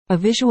A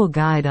visual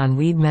guide on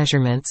weed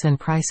measurements and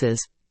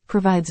prices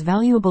provides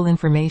valuable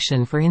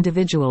information for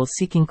individuals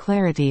seeking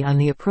clarity on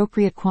the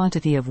appropriate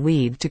quantity of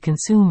weed to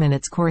consume and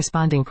its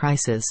corresponding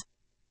prices.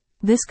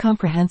 This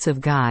comprehensive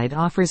guide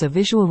offers a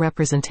visual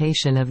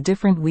representation of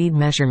different weed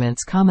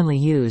measurements commonly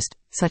used,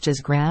 such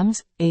as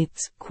grams,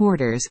 eighths,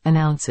 quarters, and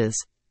ounces.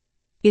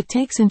 It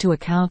takes into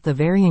account the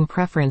varying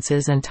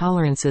preferences and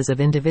tolerances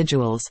of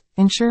individuals,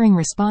 ensuring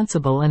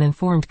responsible and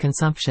informed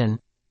consumption.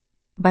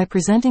 By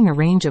presenting a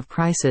range of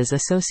prices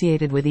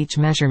associated with each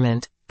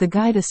measurement, the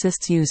guide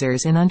assists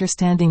users in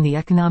understanding the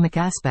economic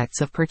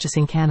aspects of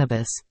purchasing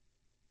cannabis.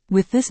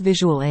 With this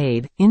visual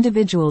aid,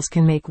 individuals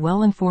can make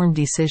well-informed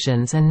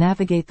decisions and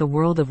navigate the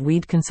world of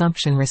weed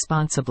consumption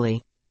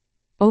responsibly.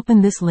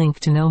 Open this link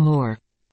to know more.